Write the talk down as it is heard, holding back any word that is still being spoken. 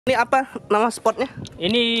Ini apa nama spotnya?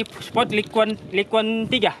 Ini spot Likuan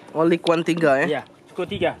 3. Oh, Likuan 3 ya? Iya, Likuan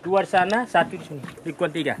 3. 2 di sana, 1 di sini. Likuan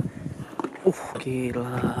 3. Gila.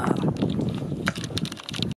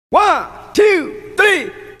 1, 2,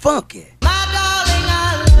 3, fuck it.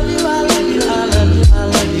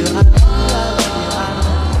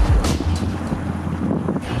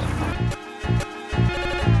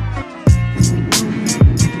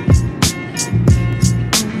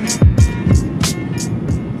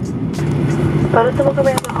 Para tamu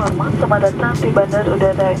kami yang terhormat, selamat datang di Bandar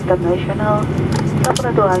Udara Internasional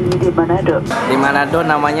Sampai di Manado. Di Manado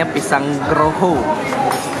namanya pisang groho.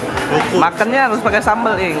 Makannya harus pakai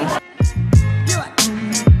sambal, Ing.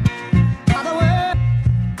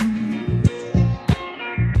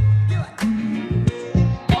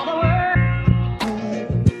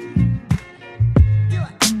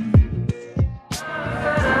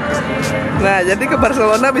 Nah, jadi ke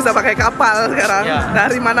Barcelona bisa pakai kapal sekarang. Ya.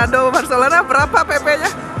 Dari Manado Barcelona berapa PP-nya?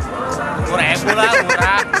 Murah lah,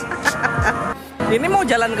 murah. Ini mau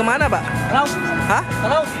jalan kemana, Pak? Laut. Hah?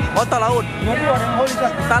 Laut. Oh, tol laut.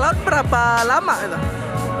 Tol laut berapa lama itu?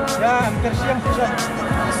 Ya, hampir siang susah.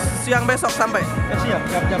 Siang besok sampai? Siang,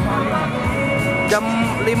 jam 5 Jam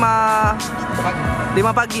 5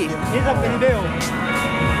 pagi. Ini sampai di Deo.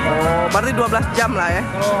 Oh, berarti 12 jam lah ya.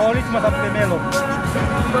 Kalau Holi cuma sampai Melo.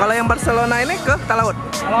 Kalau yang Barcelona ini ke Talaut.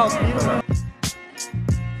 Laut biru.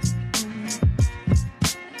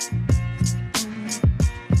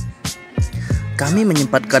 Kami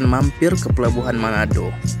menyempatkan mampir ke pelabuhan Manado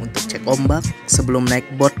untuk cek ombak sebelum naik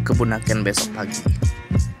boat ke Bunaken besok pagi.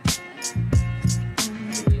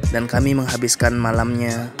 Dan kami menghabiskan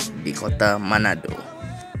malamnya di kota Manado.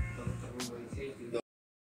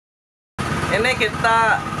 Ini kita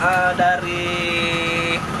dari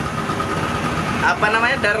apa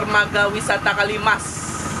namanya, dermaga wisata Kalimas.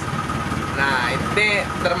 Nah, ini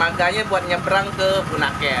dermaganya buat nyebrang ke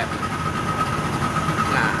Bunaken.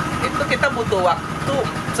 Nah, itu kita butuh waktu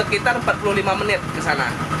sekitar 45 menit ke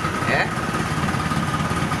sana, ya.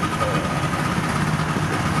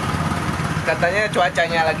 Katanya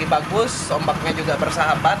cuacanya lagi bagus, ombaknya juga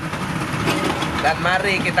bersahabat. Dan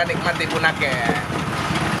mari kita nikmati Bunaken.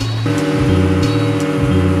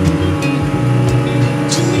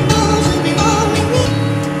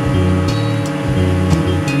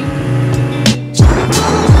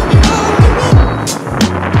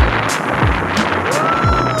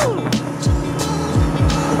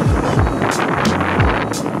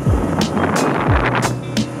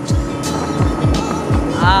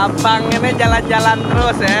 Abang ini jalan-jalan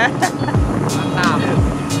terus ya. Mantap.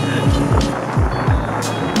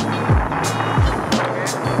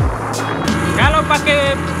 Kalau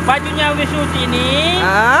pakai bajunya wisuit ini,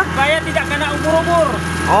 supaya tidak kena umur-umur.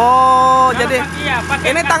 Oh, Kalau jadi pakai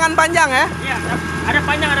ini tangan panjang ya? Iya, ada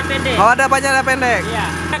panjang ada pendek. Oh, ada panjang ada pendek. Iya.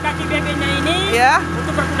 Kaki bebeknya ini Iya.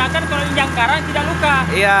 untuk bergunakan kalau injang karang tidak luka.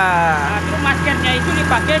 Iya. Nah, terus maskernya itu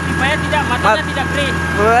dipakai supaya tidak matanya tidak perih.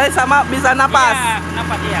 Sama bisa napas. Iya,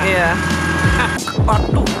 napas ya. Iya.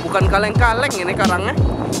 Waduh, bukan kaleng-kaleng ini karangnya.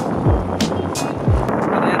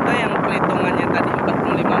 Ternyata yang perhitungannya tadi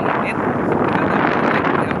 45 menit ada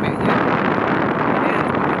nyampe-nya. Ini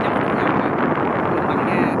 1 jam udah nyampe.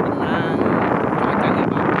 Gelombangnya tenang, cuacanya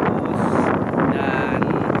bagus, dan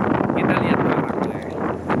kita lihat karangnya.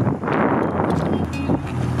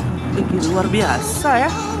 Ini luar biasa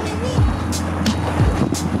ya.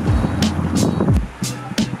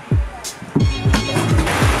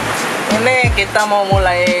 Ini kita mau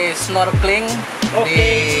mulai snorkeling di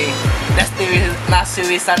destinasi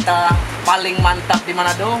wisata paling mantap di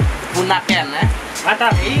Manado, Bunaken ya.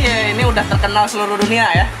 Mantap. Iya, ini udah terkenal seluruh dunia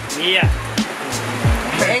ya. Iya.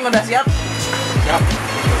 Eng udah siap? Siap.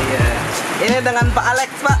 Iya. Ini dengan Pak Alex,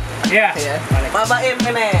 Pak. Iya. Iya. Pak Baim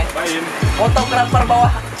ini. Baim. Fotografer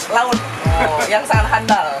bawah laut. Oh, yang sangat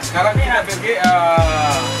handal. Sekarang kita pergi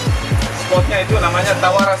spotnya itu namanya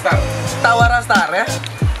Tawarastar. Tawarastar ya.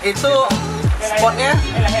 Itu spotnya.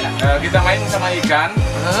 Kita main sama ikan,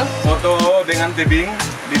 foto dengan tebing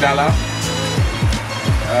di dalam.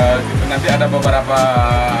 Nanti ada beberapa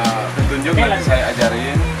petunjuk nanti saya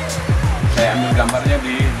ajarin. Saya ambil gambarnya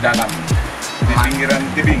di dalam, di pinggiran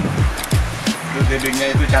tebing. Itu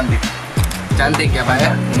tebingnya itu cantik. Cantik ya, Pak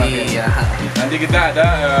ya? Iya. Nanti kita ada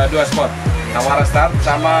 2 spot, Tawarastar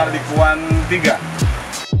sama Likuan 3.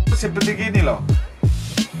 Seperti gini loh.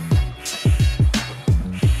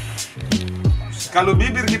 Kalau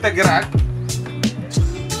bibir kita gerak,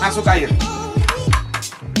 masuk air.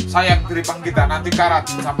 Sayang teripang kita nanti karat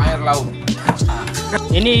sama air laut.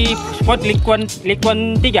 Ini spot Likuan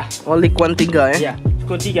 3. Oh, Likuan 3 ya? Iya,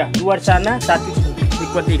 Likuan 3. 2 di sana, 1 di sini.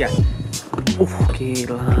 Likuan 3.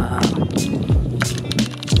 Gila.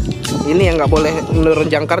 Ini yang nggak boleh menurun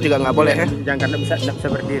jangkar juga nggak boleh ya? Jangkar nggak bisa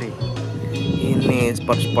berdiri. Ini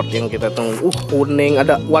spot-spot yang kita tunggu. Kuning,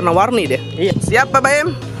 ada warna-warni deh. Iya. Siap Pak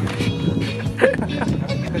Baim?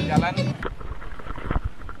 Kita jalan.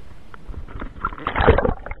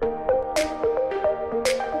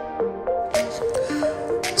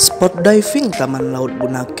 Spot diving Taman Laut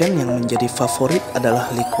Bunaken yang menjadi favorit adalah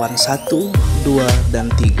likuan 1, 2, dan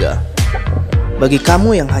 3. Bagi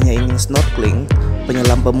kamu yang hanya ingin snorkeling,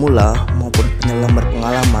 penyelam pemula maupun penyelam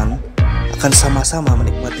berpengalaman akan sama-sama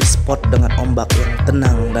menikmati spot dengan ombak yang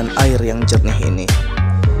tenang dan air yang jernih ini.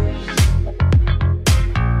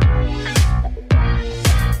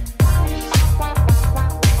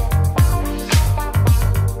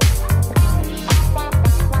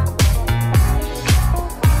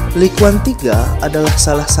 Likuan 3 adalah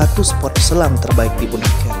salah satu spot selam terbaik di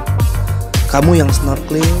Bunaken. Kamu yang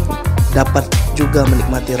snorkeling dapat juga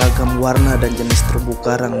menikmati ragam warna dan jenis terumbu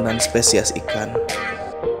karang dan spesies ikan.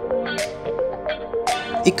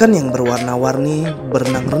 Ikan yang berwarna-warni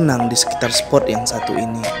berenang-renang di sekitar spot yang satu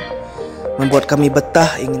ini membuat kami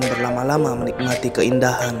betah ingin berlama-lama menikmati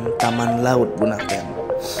keindahan Taman Laut Bunaken.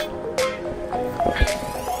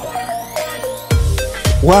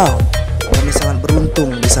 Wow, kami sangat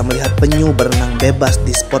beruntung bisa melihat penyu berenang bebas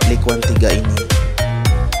di spot likuan 3 ini.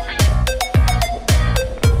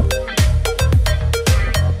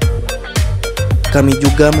 Kami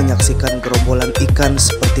juga menyaksikan gerombolan ikan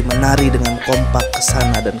seperti menari dengan kompak ke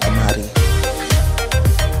sana dan kemari.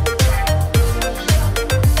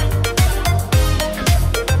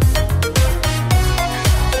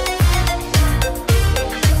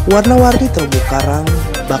 Warna-warni terumbu karang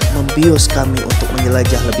bak membius kami untuk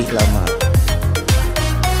menjelajah lebih lama.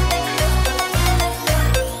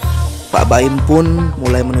 Pak Baim pun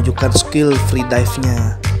mulai menunjukkan skill free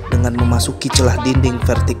dive-nya dengan memasuki celah dinding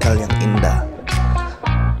vertikal yang indah.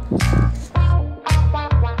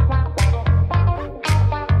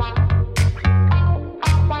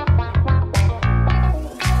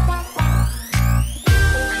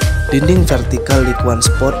 Dinding vertikal likuan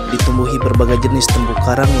spot ditumbuhi berbagai jenis terumbu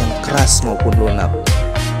karang yang keras maupun lunak.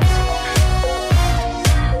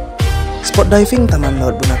 Spot diving Taman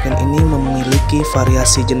Laut Bunaken ini memiliki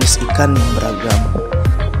variasi jenis ikan yang beragam.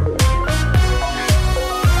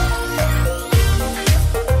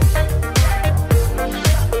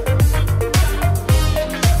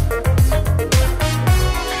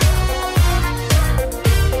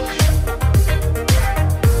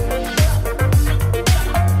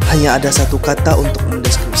 Hanya ada satu kata untuk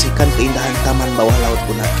mendeskripsikan keindahan taman bawah laut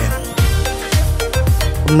Bunaken.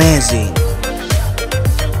 Amazing.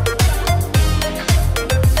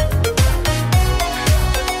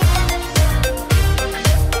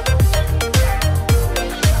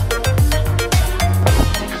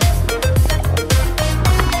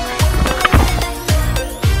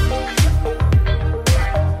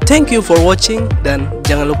 Thank you for watching dan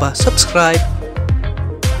jangan lupa subscribe.